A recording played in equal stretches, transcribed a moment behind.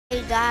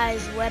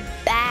guys, we're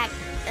back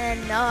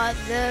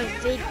another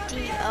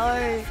video,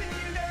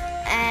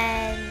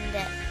 and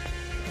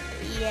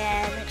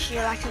yeah, make sure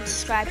you like and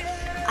subscribe.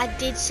 I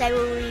did say we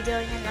will be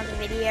doing another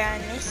video on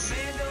this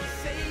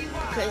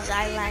because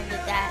I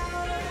landed that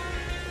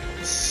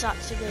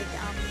such a good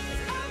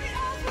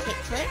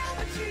kickflip,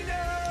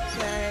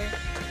 so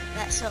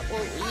that's what we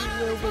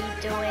will be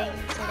doing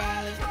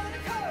today.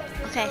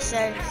 Okay,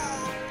 so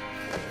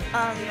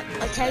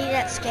I'll tell you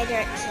that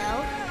Skater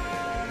XL.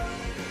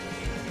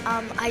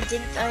 I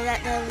didn't know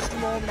that there was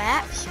more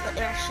maps, but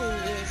there actually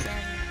is,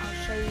 and I'll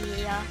show you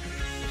here.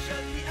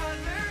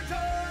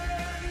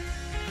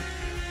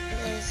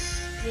 There's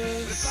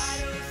this,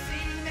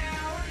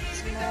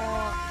 some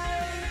more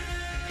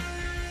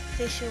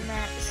official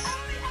maps,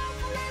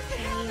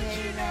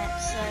 community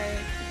maps, so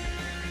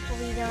we'll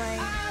be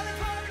doing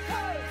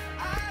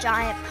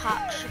Giant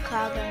Park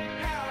Chicago.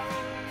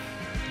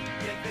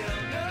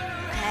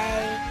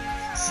 Okay,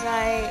 so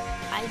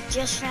I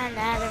just found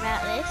out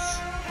about this.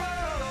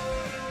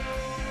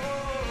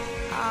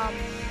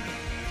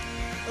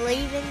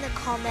 Leave in the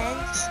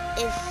comments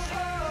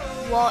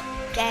what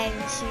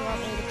games you want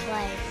me to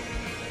play.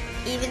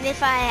 Even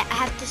if I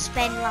have to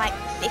spend like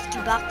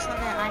 50 bucks on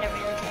it, I don't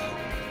really care.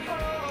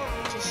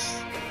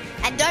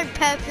 And don't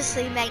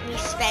purposely make me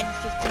spend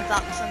 50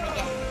 bucks on the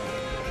game.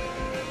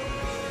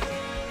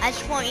 I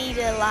just want you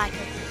to like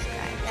and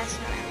subscribe. That's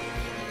what I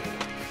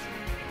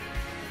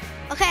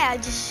want. Okay,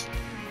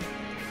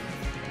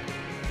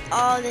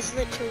 oh, there's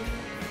literal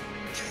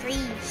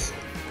trees.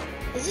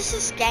 Is this a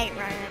skate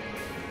ramp?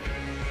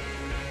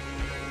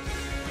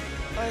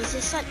 Or is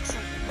this like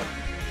something else?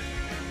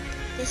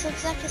 This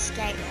looks like a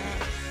skate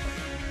ramp.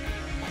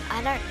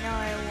 I don't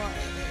know what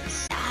it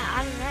is.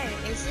 I don't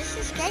know. Is this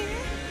a skate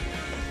ramp?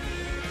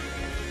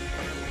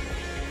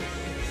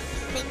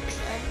 I think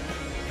so.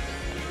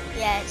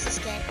 Yeah, it's a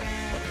skate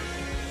ramp.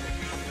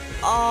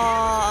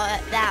 Oh,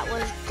 that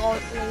was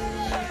godly.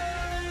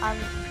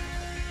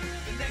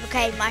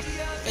 Okay, my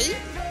feet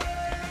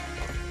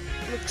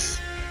looks.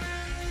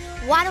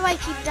 Why do I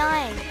keep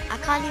dying? I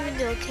can't even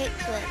do a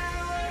kickflip.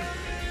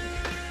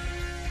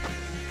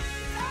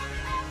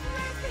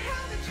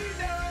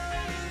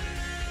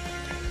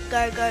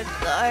 Go, go,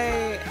 go.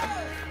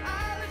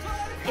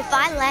 If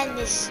I land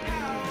this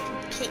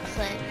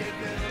kickflip,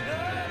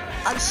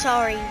 I'm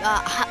sorry,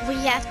 but we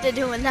have to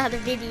do another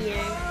video.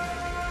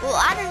 Well,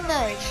 I don't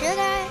know, should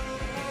I?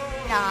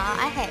 Nah,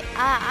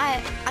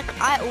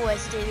 I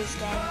always do this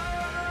game.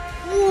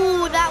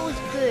 Ooh, that was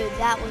good.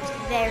 That was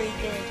very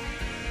good.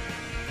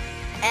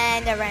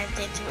 And I ran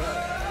into a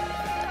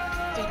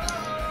thingy.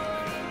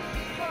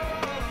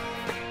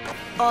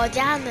 Oh,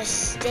 down the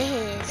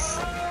stairs.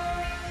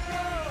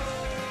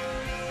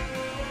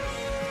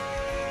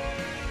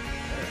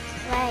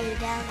 Way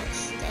down the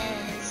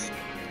stairs.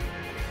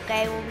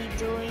 Okay, we'll be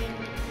doing.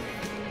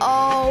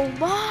 Oh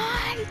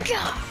my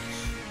gosh!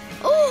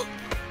 Oh,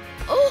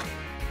 oh,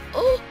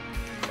 oh,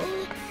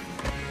 oh,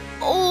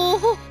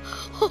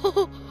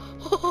 oh,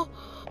 oh,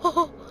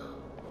 oh.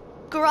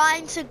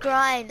 Grind to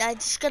grind. I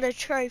just got a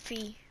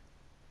trophy.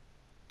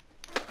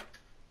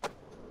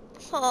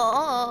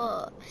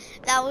 Oh,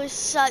 that was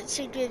such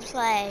a good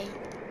play.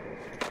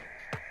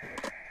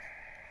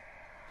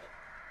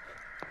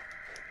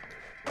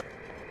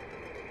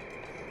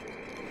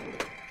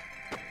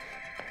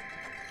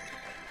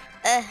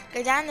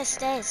 Go down the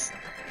stairs.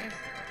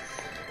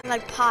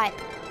 Like pipe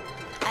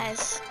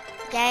as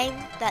game.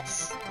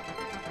 That's,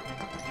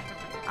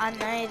 I don't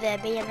know, the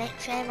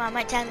BMX game. I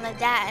might download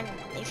that,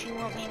 and if you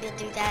want me to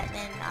do that,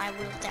 then I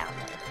will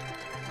download it.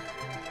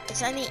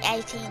 It's only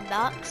 18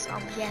 bucks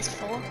on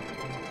PS4.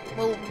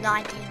 Well,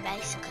 19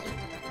 basically.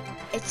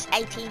 It's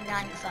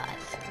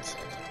 $18.95. So.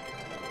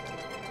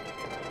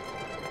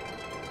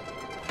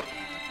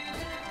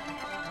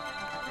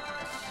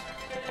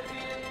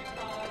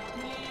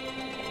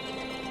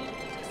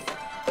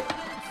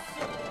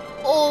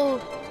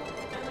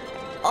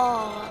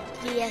 Oh,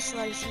 VS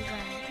Low-T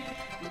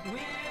Grind.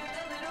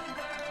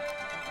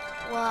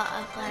 What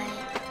a play.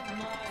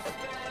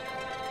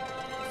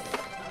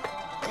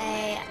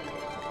 Okay.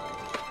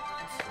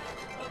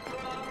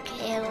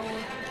 Kill.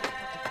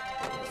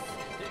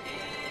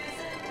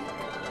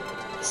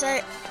 So,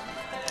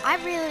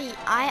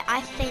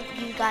 I think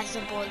you guys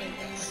are bored of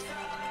this.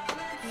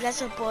 You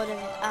guys are bored of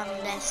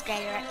the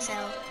Skater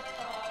XL.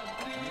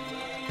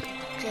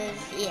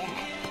 Because, yeah,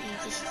 you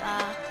just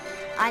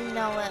I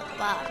know it,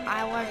 but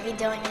I won't be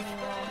doing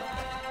anymore.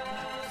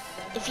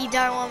 If you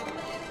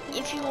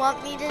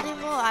want me to do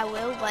more, I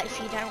will, but if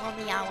you don't want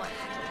me, I won't.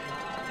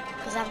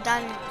 Because I've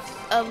done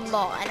a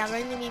lot, and I've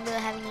only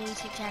been having a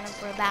YouTube channel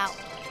for about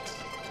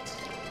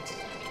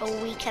a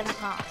week and a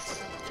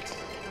half.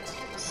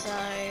 So,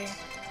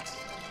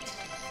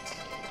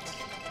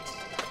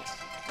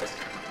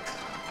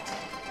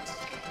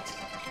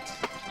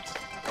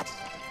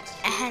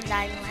 and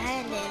I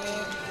landed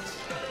it.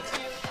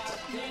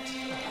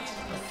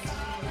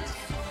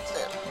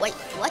 Wait,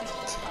 what?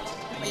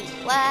 Wait,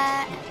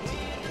 what?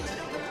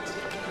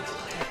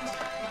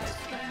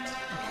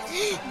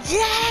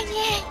 Dang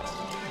it!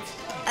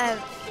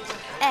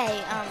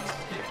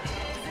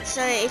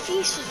 So if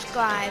you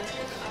subscribe,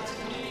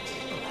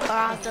 or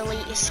I'll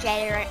delete your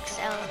Skater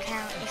XL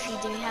account if you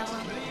do have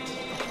one.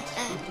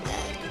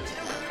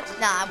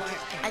 Nah, I won't.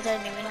 I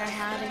don't even know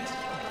how to.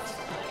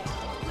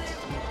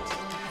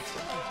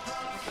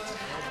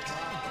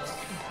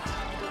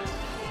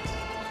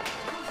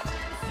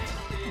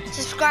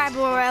 Subscribe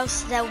or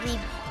else there'll be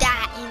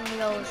that in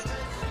your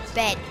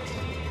bed.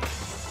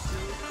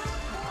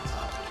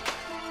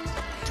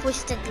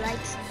 Twisted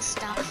legs and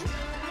stuff.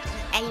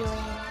 An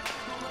alien.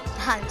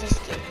 I'm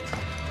just kidding.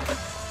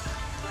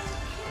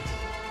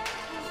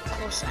 Of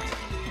course I am.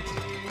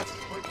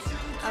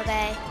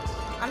 Okay.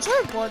 I'm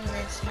sort of bored in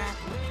this map.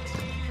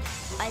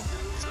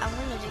 I'm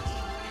gonna do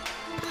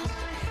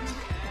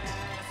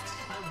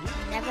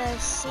never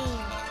seen it.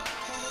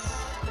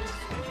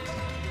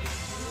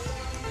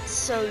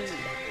 So we'll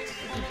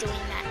be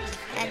doing that,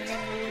 and then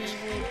we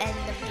will end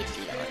the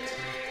video.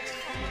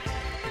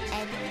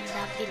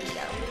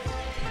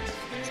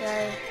 So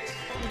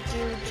we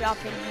do drop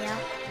in here,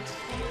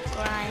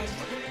 grind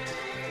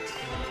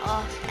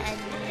off, and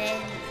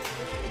then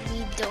we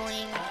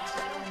doing.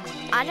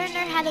 I don't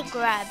know how to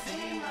grab.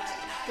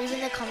 Leave in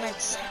the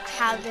comments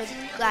how to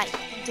like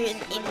do it in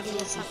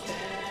Indie or something.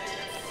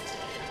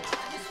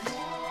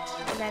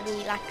 Or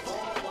maybe like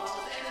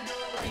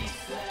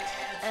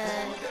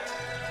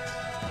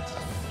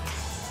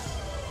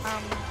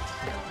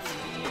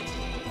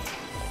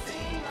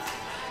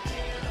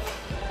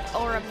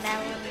or a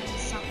melon or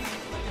something.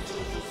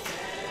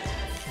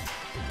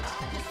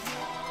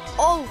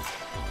 Oh,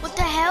 what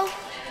the hell?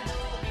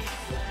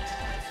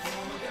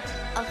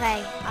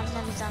 Okay, I've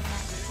never done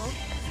that before.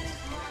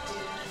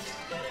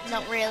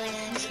 Not really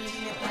an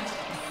achievement one.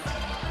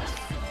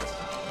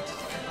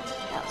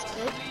 That was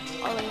good.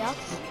 Ollie up.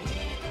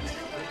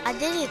 I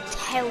did a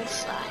tail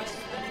slide.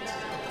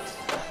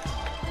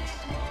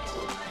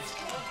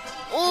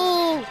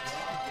 Oh!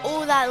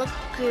 Oh, that looked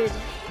good.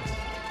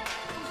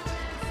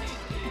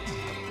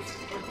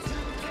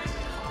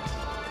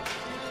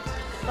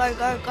 Go,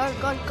 go, go,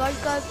 go, go,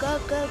 go, go,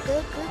 go, go, go,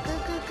 go, go,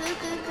 go,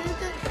 go, go,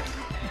 go.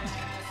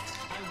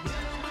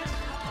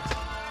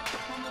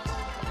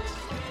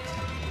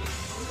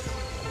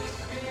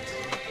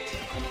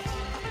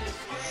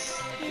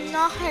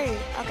 No.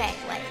 Okay,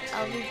 wait.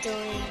 I'll be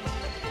doing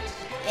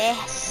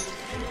this.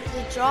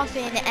 The drop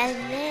in and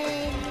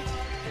then.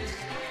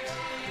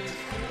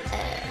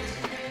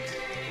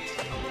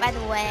 By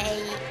the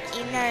way,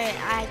 you know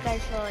I go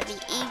for the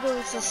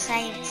Eagles, the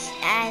Saints,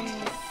 and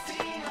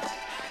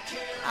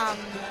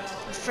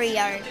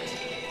Freo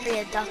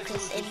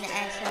Dockers in the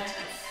AFL.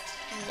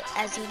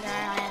 As you know,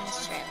 I am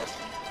Australian.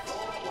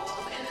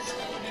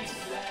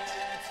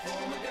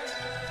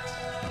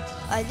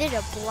 I did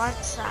a blunt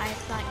side,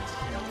 like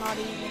not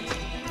even.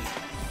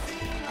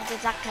 I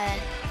did like a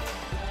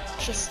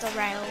just a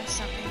rail or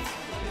something.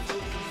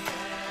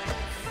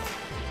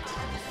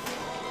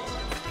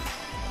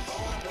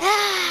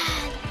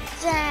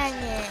 Dang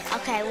it.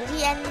 Okay, we'll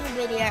be ending the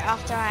video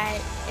after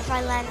if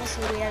I land this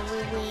video,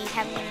 we'll be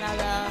having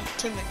another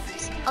 2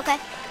 minutes. Okay,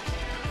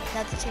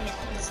 another 2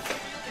 minutes.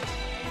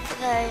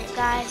 So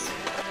guys,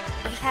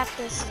 you have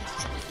to,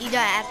 you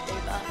don't have to,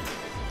 but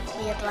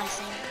be a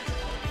blessing.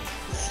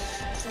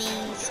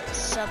 Please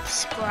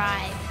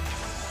subscribe.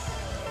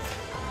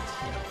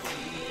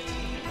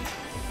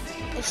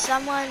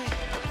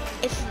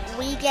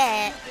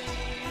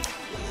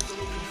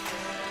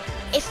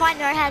 If I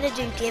know how to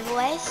do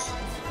giveaways,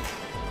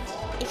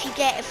 if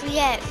we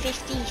get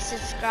 50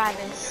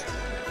 subscribers,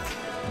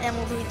 then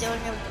we'll be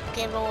doing a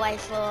giveaway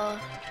for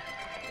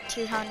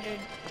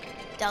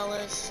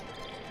 $200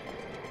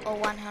 or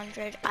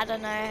 100. I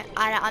don't know.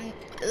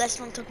 Let's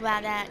not talk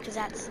about that because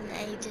that's in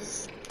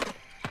ages.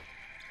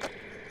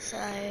 So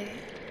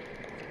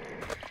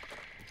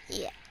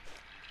yeah.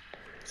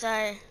 So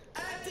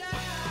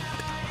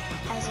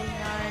as you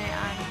know,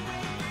 I'm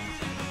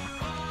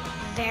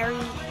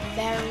very,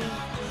 very,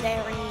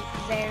 very,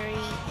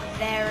 very,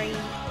 very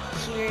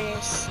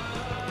curious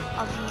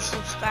of you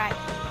subscribing.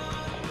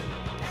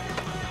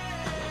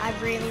 I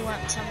really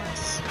want someone to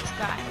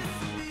subscribe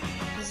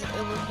because it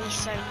would be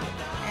so good.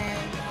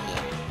 And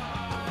yeah,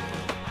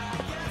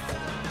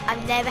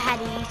 I've never had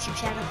a YouTube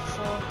channel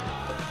before.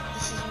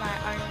 This is my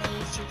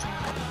only YouTube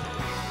channel.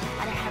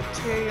 I don't have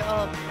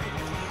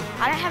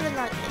I don't have an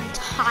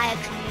entire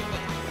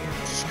community.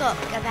 I just got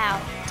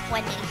about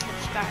 20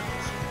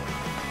 subscribers.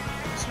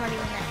 It's not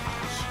even that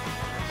much.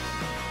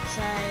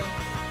 So,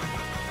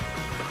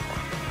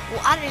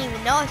 well, I don't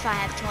even know if I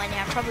have 20.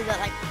 I've probably got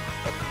like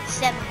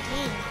 17.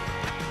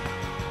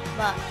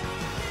 But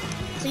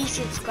please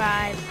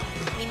subscribe.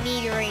 We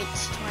need to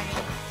reach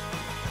 20.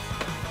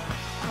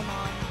 Come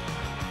on.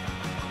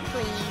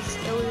 Please.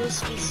 It will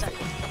just be so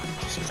good.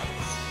 Just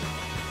please.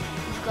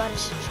 You've got to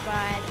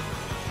subscribe.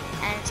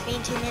 And it's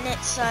been 2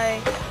 minutes,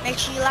 so make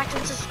sure you like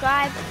and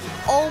subscribe.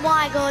 Oh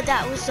my god,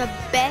 that was the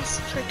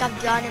best trick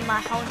I've done in my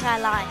whole entire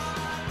life.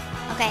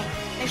 Okay,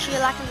 make sure you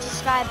like and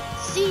subscribe.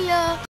 See ya!